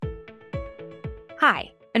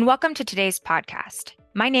Hi, and welcome to today's podcast.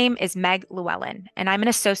 My name is Meg Lewellyn, and I'm an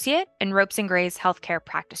associate in Ropes and Gray's Healthcare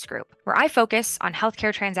Practice Group, where I focus on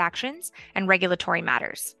healthcare transactions and regulatory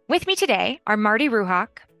matters. With me today are Marty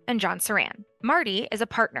Ruhaak and John Saran. Marty is a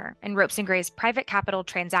partner in Ropes and Gray's Private Capital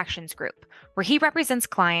Transactions Group, where he represents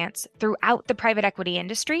clients throughout the private equity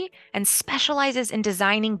industry and specializes in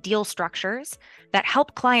designing deal structures that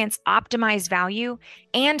help clients optimize value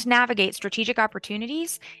and navigate strategic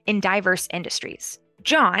opportunities in diverse industries.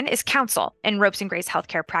 John is counsel in Ropes and Gray's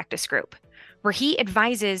Healthcare Practice Group, where he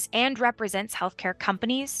advises and represents healthcare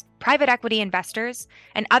companies, private equity investors,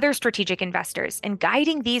 and other strategic investors in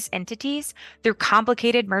guiding these entities through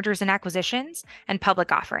complicated mergers and acquisitions and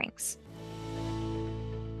public offerings.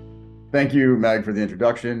 Thank you, Meg, for the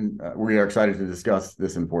introduction. We are excited to discuss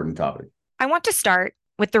this important topic. I want to start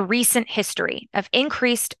with the recent history of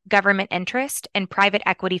increased government interest in private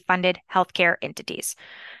equity-funded healthcare entities.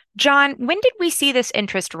 John, when did we see this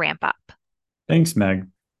interest ramp up? Thanks, Meg.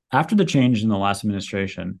 After the change in the last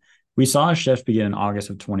administration, we saw a shift begin in August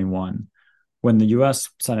of 21, when the U.S.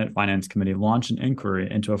 Senate Finance Committee launched an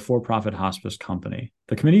inquiry into a for-profit hospice company.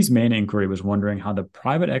 The committee's main inquiry was wondering how the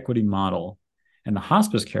private equity model and the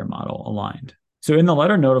hospice care model aligned. So in the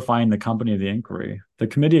letter notifying the company of the inquiry, the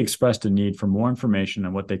committee expressed a need for more information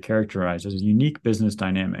on what they characterized as a unique business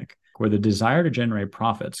dynamic, where the desire to generate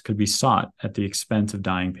profits could be sought at the expense of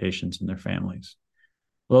dying patients and their families.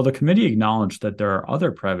 Although the committee acknowledged that there are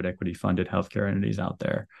other private equity-funded healthcare entities out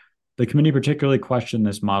there, the committee particularly questioned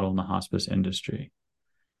this model in the hospice industry.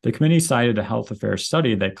 The committee cited a health affairs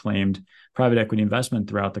study that claimed private equity investment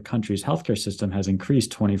throughout the country's healthcare system has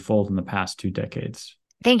increased 20-fold in the past 2 decades.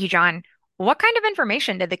 Thank you, John. What kind of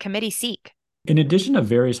information did the committee seek? In addition to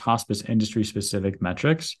various hospice industry-specific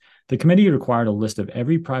metrics, the committee required a list of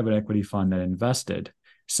every private equity fund that invested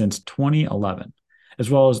since 2011, as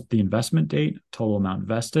well as the investment date, total amount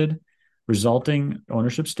vested, resulting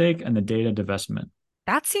ownership stake, and the date of divestment.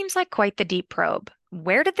 That seems like quite the deep probe.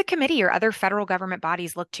 Where did the committee or other federal government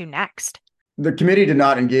bodies look to next? The committee did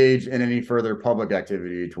not engage in any further public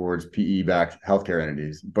activity towards PE-backed healthcare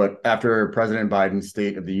entities, but after President Biden's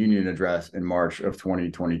State of the Union address in March of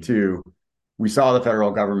 2022, we saw the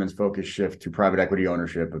federal government's focus shift to private equity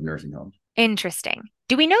ownership of nursing homes. Interesting.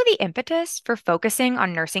 Do we know the impetus for focusing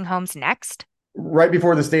on nursing homes next? Right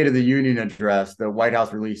before the State of the Union address, the White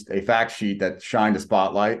House released a fact sheet that shined a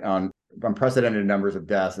spotlight on unprecedented numbers of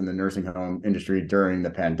deaths in the nursing home industry during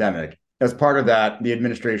the pandemic. As part of that, the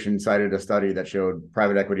administration cited a study that showed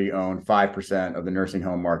private equity owned 5% of the nursing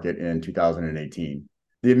home market in 2018.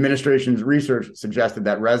 The administration's research suggested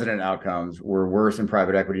that resident outcomes were worse in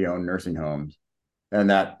private equity-owned nursing homes,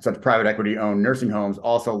 and that such private equity-owned nursing homes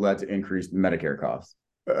also led to increased Medicare costs.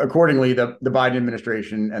 Accordingly, the Biden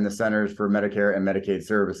administration and the Centers for Medicare and Medicaid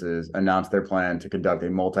Services announced their plan to conduct a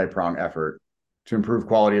multi-pronged effort to improve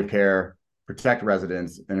quality of care, protect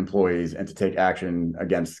residents and employees, and to take action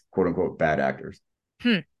against quote-unquote bad actors.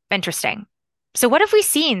 Interesting. So what have we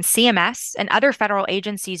seen CMS and other federal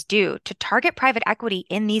agencies do to target private equity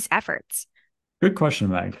in these efforts? Good question,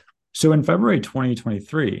 Meg. So in February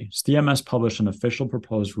 2023, CMS published an official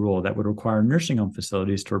proposed rule that would require nursing home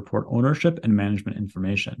facilities to report ownership and management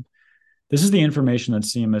information. This is the information that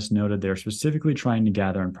CMS noted they are specifically trying to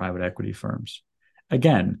gather in private equity firms.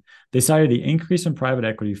 Again, they cited the increase in private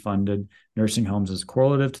equity-funded nursing homes as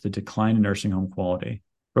correlative to the decline in nursing home quality.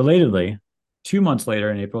 Relatedly, 2 months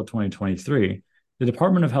later, in April 2023, the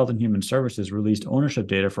Department of Health and Human Services released ownership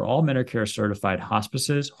data for all Medicare-certified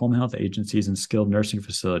hospices, home health agencies, and skilled nursing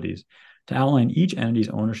facilities to outline each entity's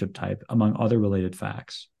ownership type, among other related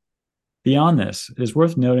facts. Beyond this, it is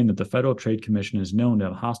worth noting that the Federal Trade Commission is known to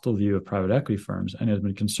have a hostile view of private equity firms and has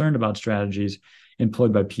been concerned about strategies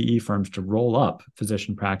employed by PE firms to roll up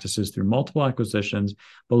physician practices through multiple acquisitions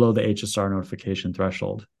below the HSR notification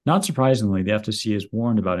threshold. Not surprisingly, the FTC has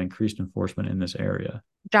warned about increased enforcement in this area.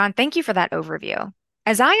 John, thank you for that overview.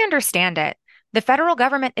 As I understand it, the federal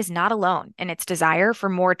government is not alone in its desire for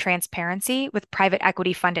more transparency with private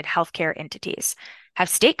equity-funded healthcare entities. Have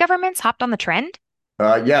state governments hopped on the trend?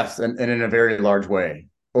 Yes, and in a very large way.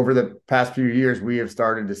 Over the past few years, we have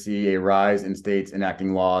started to see a rise in states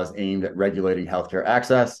enacting laws aimed at regulating healthcare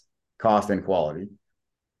access, cost, and quality.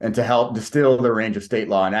 And to help distill the range of state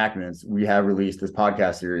law enactments, we have released this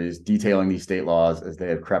podcast series detailing these state laws as they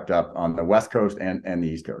have crept up on the West Coast and the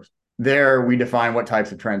East Coast. There, we define what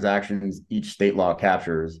types of transactions each state law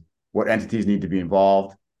captures, what entities need to be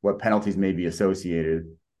involved, what penalties may be associated,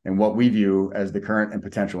 and what we view as the current and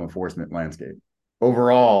potential enforcement landscape.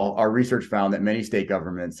 Overall, our research found that many state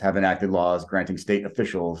governments have enacted laws granting state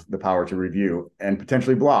officials the power to review and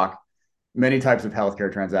potentially block many types of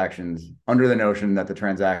healthcare transactions under the notion that the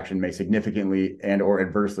transaction may significantly and or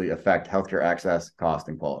adversely affect healthcare access, cost,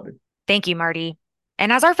 and quality. Thank you, Marty.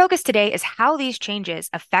 And as our focus today is how these changes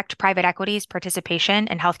affect private equity's participation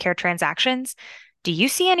in healthcare transactions, do you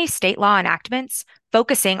see any state law enactments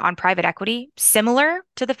focusing on private equity similar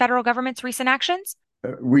to the federal government's recent actions?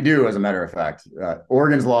 We do, as a matter of fact.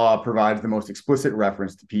 Oregon's law provides the most explicit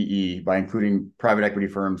reference to PE by including private equity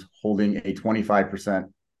firms holding a 25%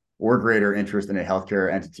 or greater interest in a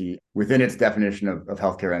healthcare entity within its definition of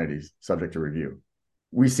healthcare entities subject to review.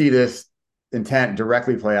 We see this intent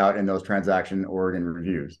directly play out in those transaction Oregon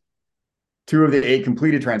reviews. 2 of the 8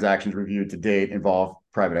 completed transactions reviewed to date involve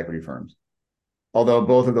private equity firms. Although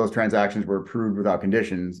both of those transactions were approved without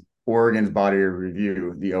conditions, Oregon's body of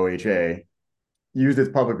review, the OHA, used its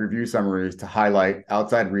public review summaries to highlight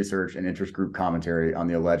outside research and interest group commentary on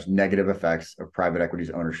the alleged negative effects of private equity's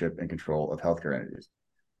ownership and control of healthcare entities,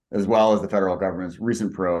 as well as the federal government's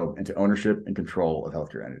recent probe into ownership and control of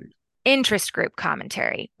healthcare entities. Interest group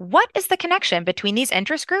commentary. What is the connection between these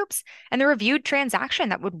interest groups and the reviewed transaction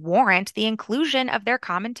that would warrant the inclusion of their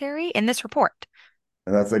commentary in this report?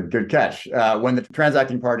 That's a good catch. When the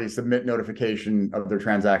transacting parties submit notification of their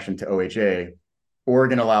transaction to OHA,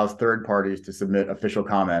 Oregon allows third parties to submit official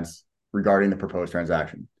comments regarding the proposed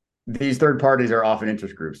transaction. These third parties are often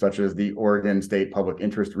interest groups, such as the Oregon State Public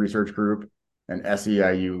Interest Research Group and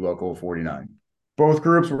SEIU Local 49. Both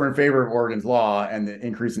groups were in favor of Oregon's law and the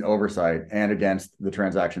increase in oversight and against the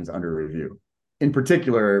transactions under review. In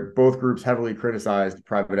particular, both groups heavily criticized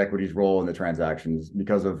private equity's role in the transactions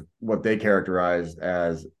because of what they characterized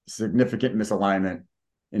as significant misalignment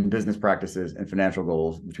in business practices and financial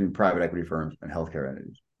goals between private equity firms and healthcare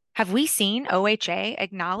entities. Have we seen OHA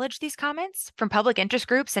acknowledge these comments from public interest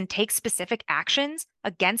groups and take specific actions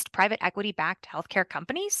against private equity-backed healthcare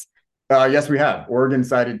companies? Yes, we have. Oregon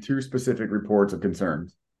cited 2 specific reports of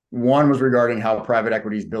concerns. One was regarding how private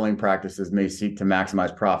equity's billing practices may seek to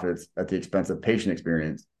maximize profits at the expense of patient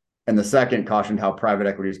experience. And the second cautioned how private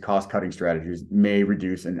equity's cost-cutting strategies may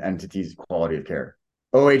reduce an entity's quality of care.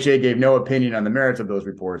 OHA gave no opinion on the merits of those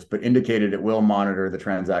reports, but indicated it will monitor the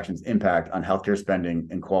transaction's impact on healthcare spending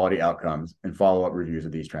and quality outcomes and follow-up reviews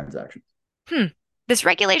of these transactions. This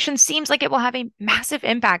regulation seems like it will have a massive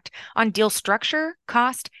impact on deal structure,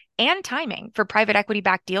 cost, and timing for private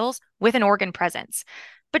equity-backed deals with an Oregon presence.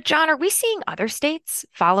 But John, are we seeing other states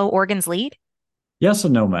follow Oregon's lead? Yes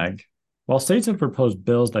and no, Meg. While states have proposed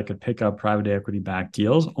bills that could pick up private equity-backed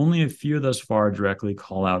deals, only a few thus far directly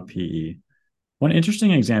call out PE. One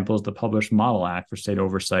interesting example is the published Model Act for State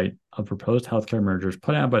Oversight of Proposed Healthcare Mergers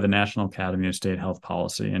put out by the National Academy of State Health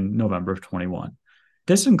Policy in November of 21.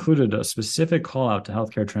 This included a specific call out to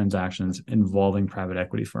healthcare transactions involving private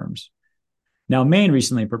equity firms. Now, Maine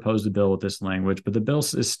recently proposed a bill with this language, but the bill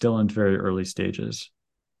is still in very early stages.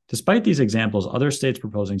 Despite these examples, other states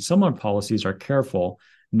proposing similar policies are careful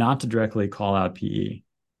not to directly call out PE.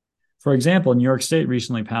 For example, New York State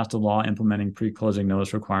recently passed a law implementing pre-closing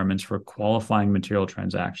notice requirements for qualifying material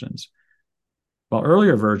transactions. While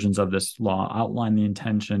earlier versions of this law outlined the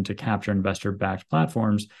intention to capture investor-backed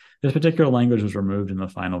platforms, this particular language was removed in the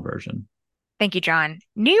final version. Thank you, John.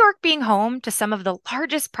 New York being home to some of the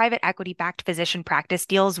largest private equity-backed physician practice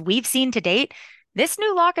deals we've seen to date, this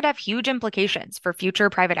new law could have huge implications for future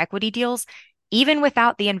private equity deals, even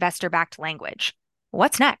without the investor-backed language.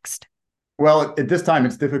 What's next? Well, at this time,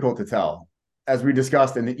 it's difficult to tell. As we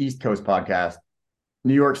discussed in the East Coast podcast,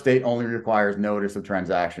 New York State only requires notice of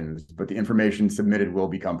transactions, but the information submitted will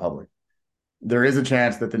become public. There is a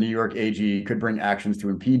chance that the New York AG could bring actions to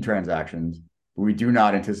impede transactions, but we do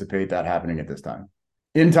not anticipate that happening at this time.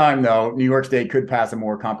 In time, though, New York State could pass a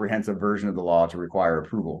more comprehensive version of the law to require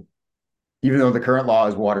approval. Even though the current law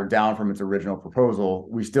is watered down from its original proposal,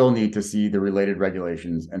 we still need to see the related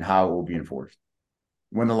regulations and how it will be enforced.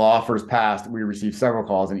 When the law first passed, we received several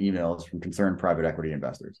calls and emails from concerned private equity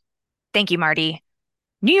investors. Thank you, Marty.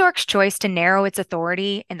 New York's choice to narrow its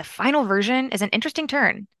authority in the final version is an interesting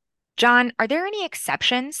turn. John, are there any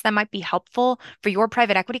exceptions that might be helpful for your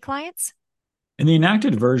private equity clients? In the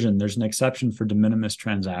enacted version, there's an exception for de minimis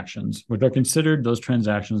transactions, which are considered those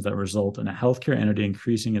transactions that result in a healthcare entity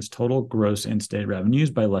increasing its total gross in-state revenues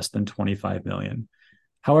by less than $25 million.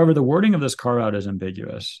 However, the wording of this carve-out is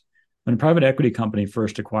ambiguous. When a private equity company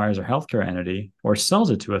first acquires a healthcare entity or sells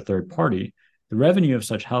it to a third party, the revenue of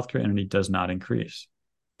such healthcare entity does not increase.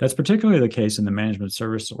 That's particularly the case in the management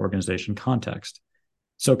service organization context.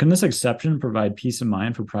 So can this exception provide peace of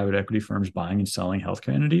mind for private equity firms buying and selling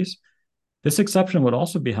healthcare entities? This exception would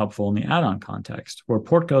also be helpful in the add-on context, where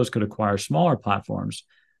portcos could acquire smaller platforms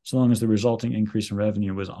so long as the resulting increase in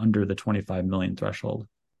revenue was under the $25 million threshold.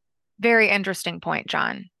 Very interesting point,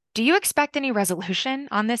 John. Do you expect any resolution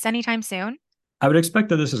on this anytime soon? I would expect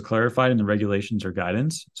that this is clarified in the regulations or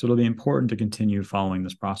guidance, so it'll be important to continue following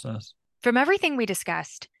this process. From everything we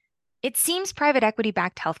discussed, it seems private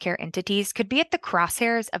equity-backed healthcare entities could be at the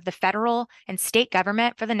crosshairs of the federal and state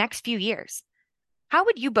government for the next few years. How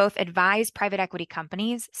would you both advise private equity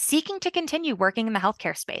companies seeking to continue working in the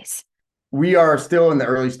healthcare space? We are still in the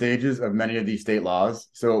early stages of many of these state laws,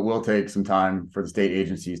 so it will take some time for the state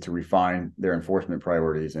agencies to refine their enforcement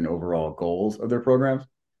priorities and overall goals of their programs.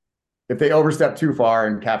 If they overstep too far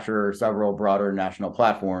and capture several broader national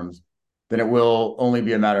platforms, then it will only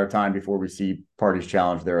be a matter of time before we see parties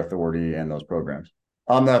challenge their authority and those programs.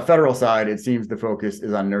 On the federal side, it seems the focus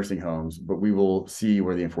is on nursing homes, but we will see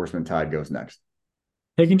where the enforcement tide goes next.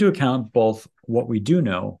 Taking into account both what we do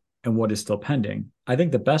know and what is still pending, I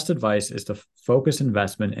think the best advice is to focus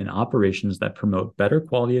investment in operations that promote better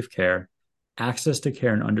quality of care, access to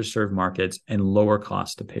care in underserved markets, and lower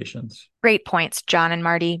costs to patients. Great points, John and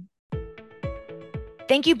Marty.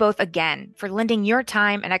 Thank you both again for lending your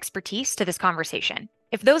time and expertise to this conversation.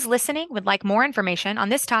 If those listening would like more information on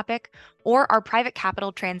this topic or our private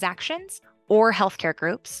capital transactions or healthcare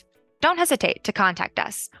groups, don't hesitate to contact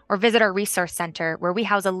us or visit our resource center where we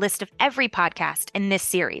house a list of every podcast in this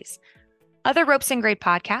series. Other Ropes and Grade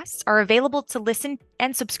podcasts are available to listen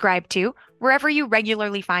and subscribe to wherever you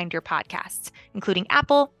regularly find your podcasts, including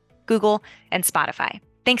Apple, Google, and Spotify.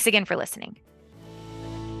 Thanks again for listening.